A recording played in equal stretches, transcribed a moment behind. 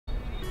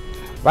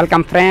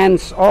Welcome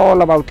friends,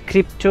 all about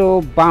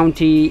crypto,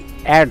 bounty,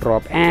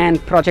 airdrop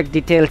and project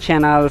detail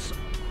channels.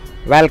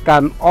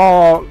 Welcome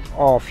all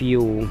of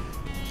you.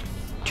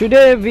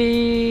 Today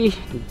we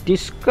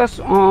discuss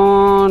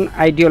on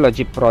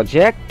Ideaology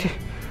project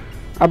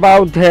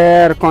about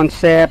their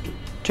concept,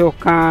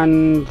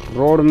 token,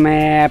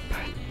 roadmap,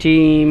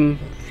 team,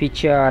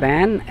 feature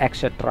and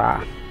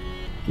etc.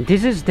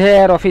 This is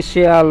their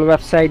official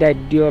website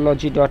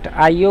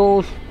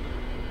ideaology.io.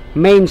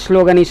 Main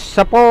slogan is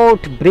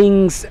support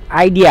brings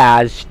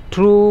ideas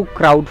through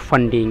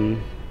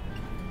crowdfunding.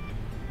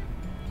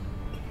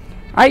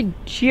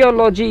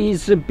 Ideaology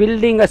is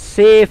building a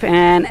safe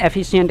and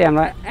efficient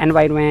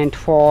environment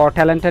for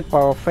talented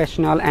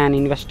professional and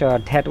investor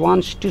that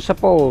wants to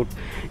support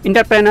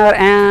entrepreneur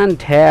and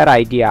their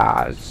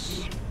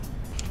ideas.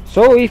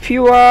 So if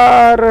you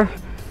have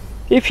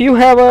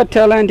a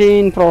talent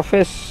in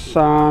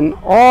profession,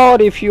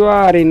 or if you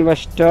are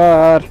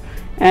investor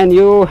and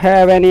you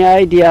have any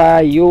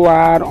idea, you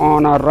are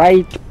on a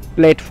right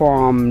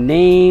platform.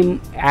 Name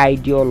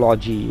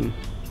Ideaology.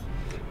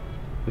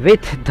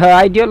 With the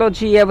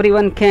Ideaology,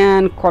 everyone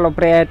can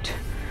collaborate,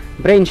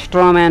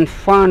 brainstorm and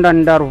fund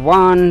under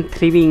one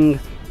thriving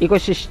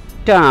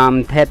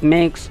ecosystem that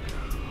makes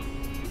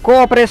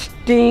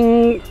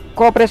cooperation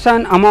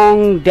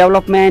among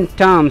development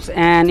terms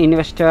and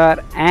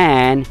investor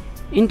and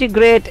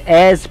integrate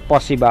as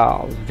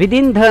possible.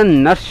 Within the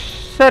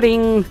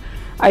nurturing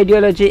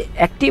Ideaology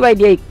active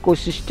idea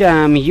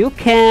ecosystem, you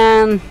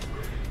can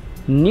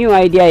new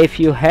idea. If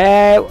you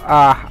have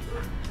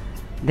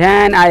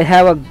then I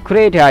have a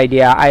great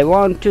idea, I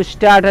want to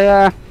start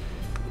a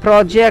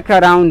project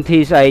around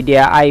this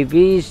idea. I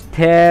wish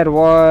there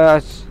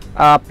was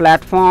a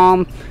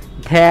platform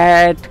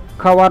that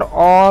cover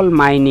all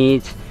my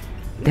needs.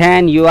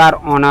 Then you are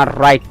on a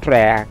right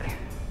track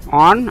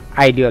on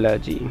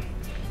Ideaology.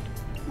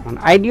 On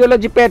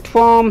Ideaology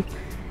platform,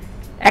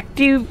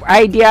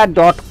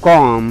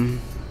 activeidea.com.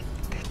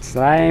 That's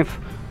right.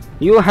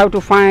 You have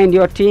to find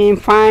your team,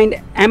 find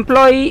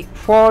employee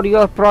for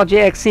your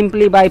project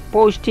simply by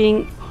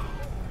posting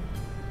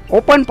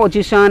open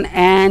position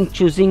and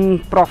choosing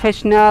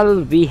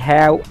professional. We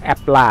have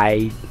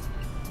applied.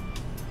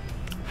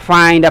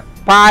 Find a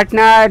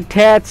partner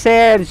that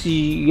shares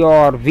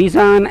your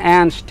vision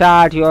and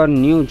start your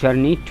new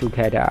journey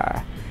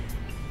together.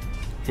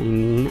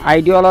 In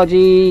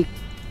Ideaology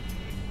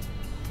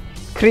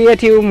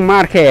creative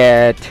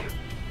market,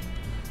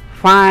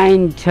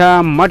 find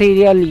the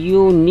material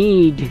you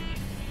need: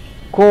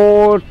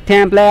 code,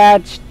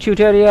 templates,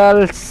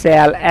 tutorials,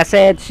 sell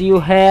assets you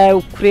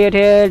have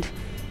created,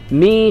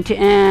 meet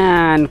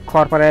and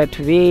cooperate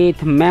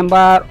with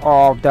member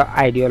of the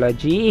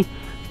Ideaology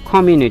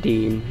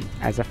community.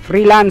 As a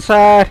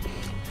freelancer,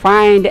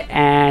 find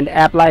and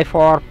apply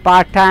for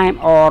part-time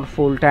or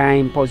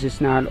full-time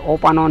position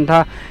open on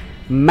the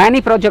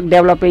many projects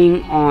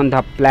developing on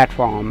the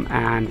platform.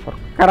 And for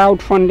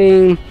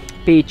crowdfunding,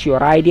 pitch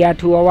your idea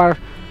to our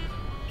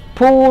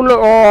pool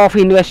of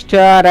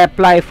investor,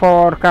 apply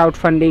for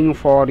crowdfunding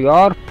for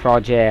your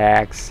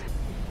projects.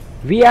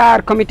 We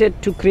are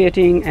committed to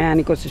creating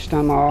an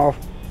ecosystem of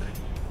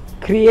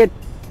creative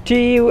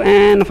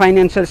and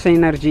financial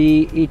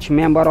synergy. Each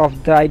member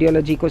of the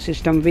Ideaology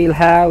ecosystem will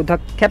have the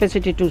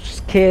capacity to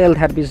scale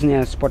their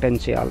business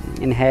potential,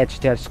 enhance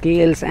their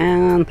skills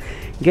and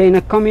gain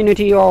a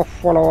community of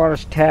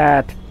followers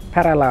that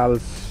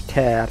parallels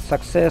their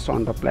success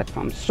on the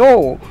platform.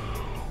 So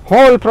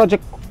whole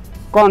project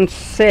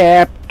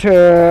concept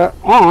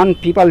on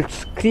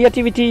people's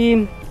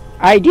creativity,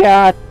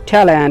 idea,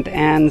 talent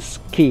and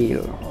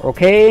skill.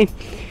 Okay,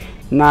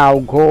 now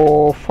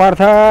go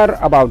further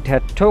about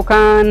the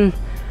token.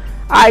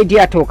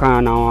 Idea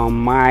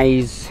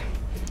tokenomize.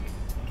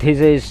 This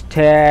is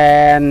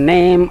the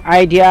name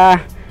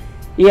idea.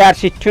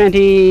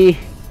 ERC20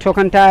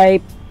 token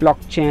type,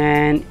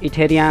 blockchain,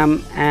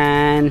 Ethereum,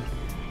 and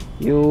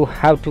you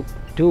have to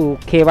do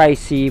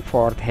KYC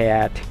for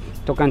that.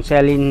 Token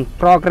sale in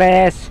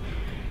progress.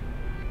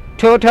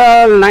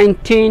 Total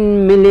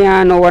 19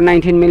 million, over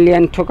 19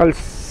 million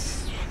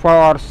tokens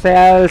for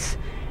sales.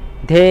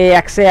 They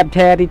accept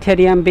their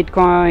Ethereum,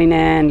 Bitcoin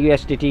and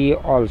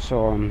USDT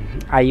also.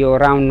 IO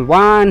round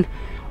 1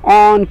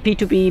 on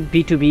P2P,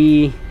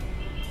 B2B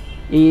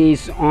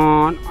is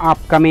on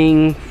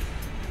upcoming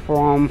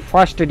from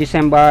 1st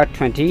December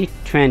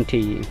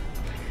 2020.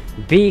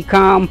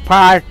 Become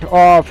part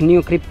of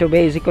new crypto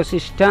based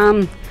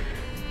ecosystem.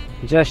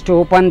 Just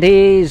open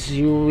this,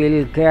 you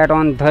will get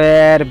on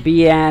there,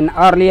 be an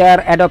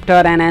earlier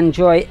adopter and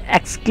enjoy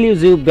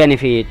exclusive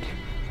benefit.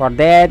 For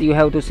that you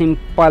have to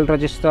simple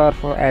register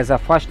for as a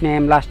first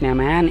name, last name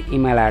and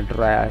email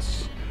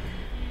address.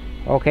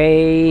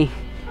 Okay,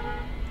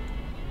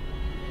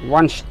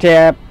 one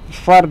step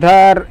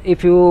further,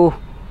 if you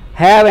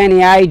have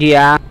any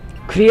idea,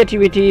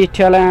 creativity,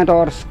 talent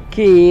or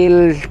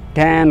skill,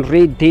 then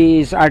read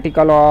this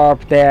article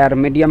of their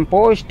Medium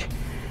post.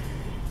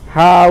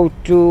 How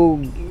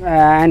to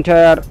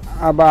enter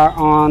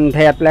on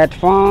their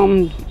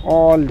platform,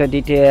 all the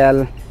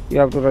detail You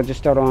have to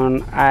register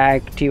on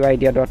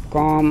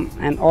activeidea.com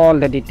and all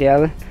the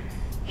detail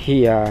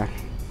here.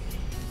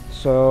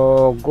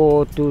 So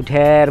go to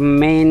their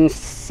main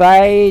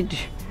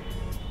site.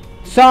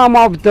 Some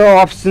of the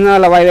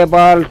optional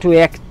available to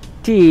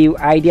active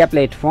idea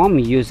platform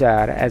user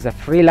as a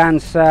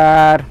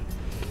freelancer,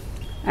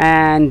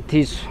 and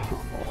this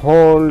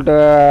whole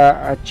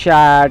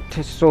chart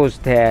shows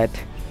that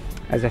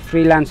as a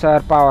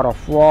freelancer, power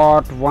of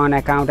what, one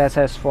account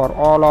access for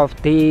all of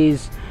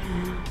these,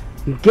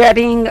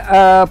 getting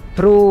a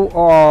proof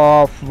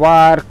of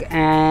work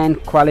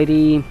and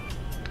quality,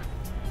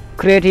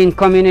 creating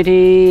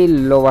community,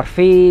 lower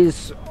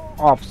fees,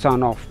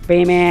 option of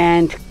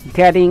payment,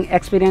 getting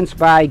experience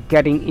by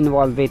getting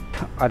involved with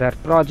other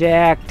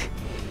project,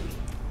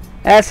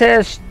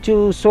 access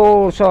to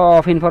source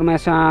of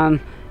information,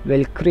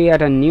 will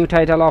create a new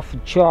title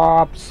of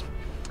jobs,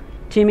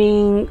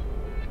 teaming,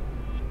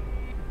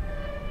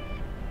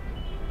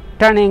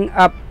 turning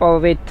up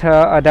with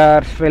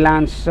other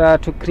freelancers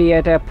to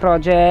create a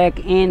project,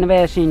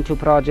 invest into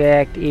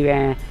project,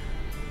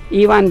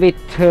 even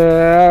with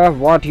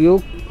what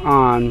you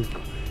earn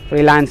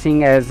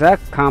freelancing as a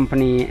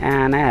company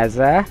and as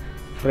a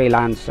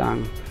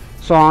freelancer.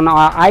 So on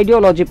our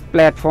Ideaology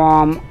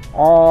platform,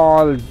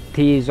 all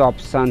these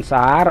options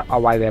are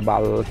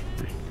available.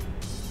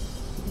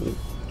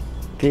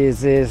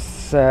 This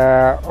is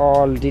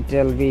all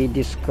detail we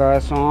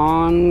discuss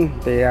on.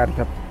 They are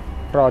the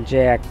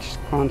project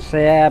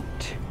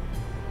concept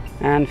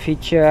and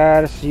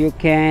features. You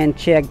can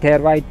check their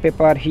white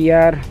paper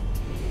here.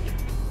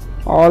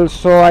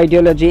 Also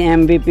Ideaology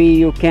MVP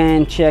you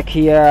can check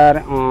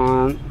here.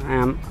 On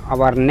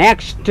our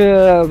next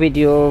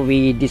video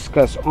we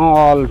discuss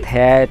all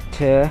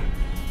that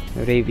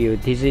review.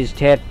 This is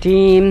their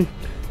team,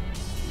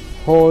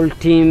 whole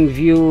team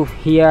view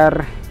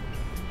here,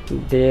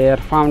 their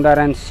founder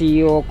and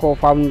CEO,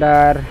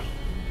 co-founder,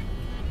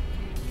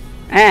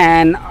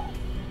 and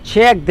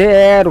check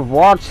there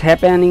what's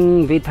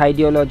happening with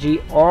Ideaology.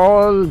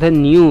 All the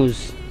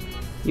news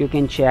you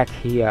can check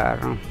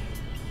here.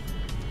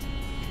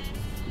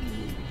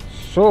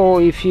 So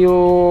if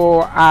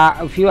you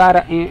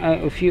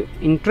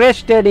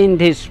interested in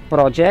this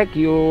project,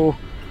 you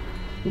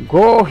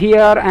go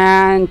here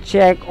and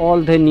check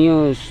all the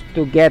news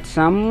to get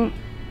some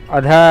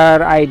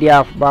other idea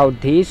about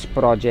this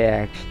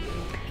project.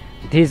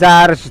 These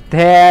are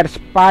their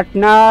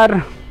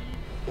partner,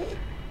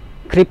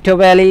 Crypto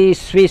Valley,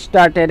 Swiss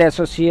Started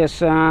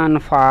Association,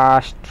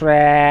 Fast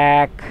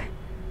Track,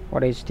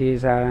 what is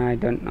this, I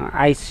don't know,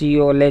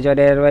 ICO, Ledger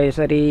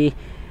Advisory,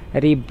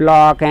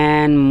 Reblock,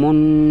 and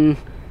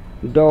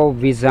Mundo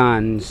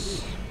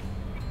Visions.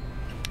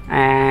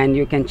 And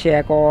you can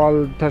check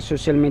all the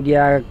social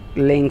media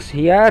links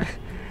here.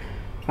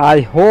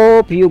 I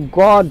hope you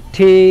got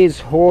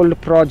this whole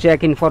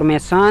project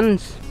information.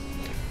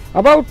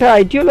 About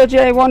Ideaology,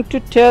 I want to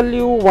tell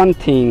you one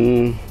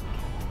thing.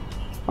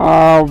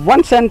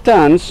 One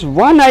sentence,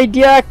 one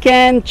idea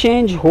can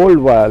change whole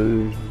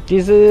world.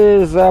 This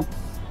is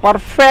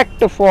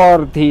perfect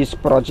for this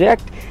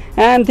project,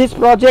 and this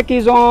project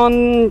is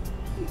on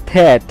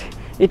that,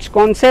 its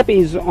concept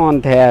is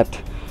on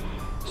that.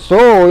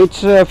 So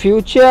its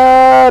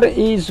future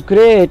is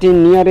great.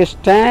 In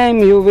nearest time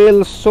you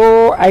will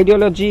show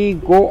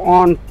Ideaology go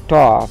on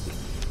top.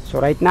 So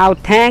right now,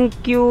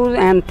 thank you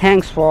and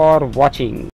thanks for watching.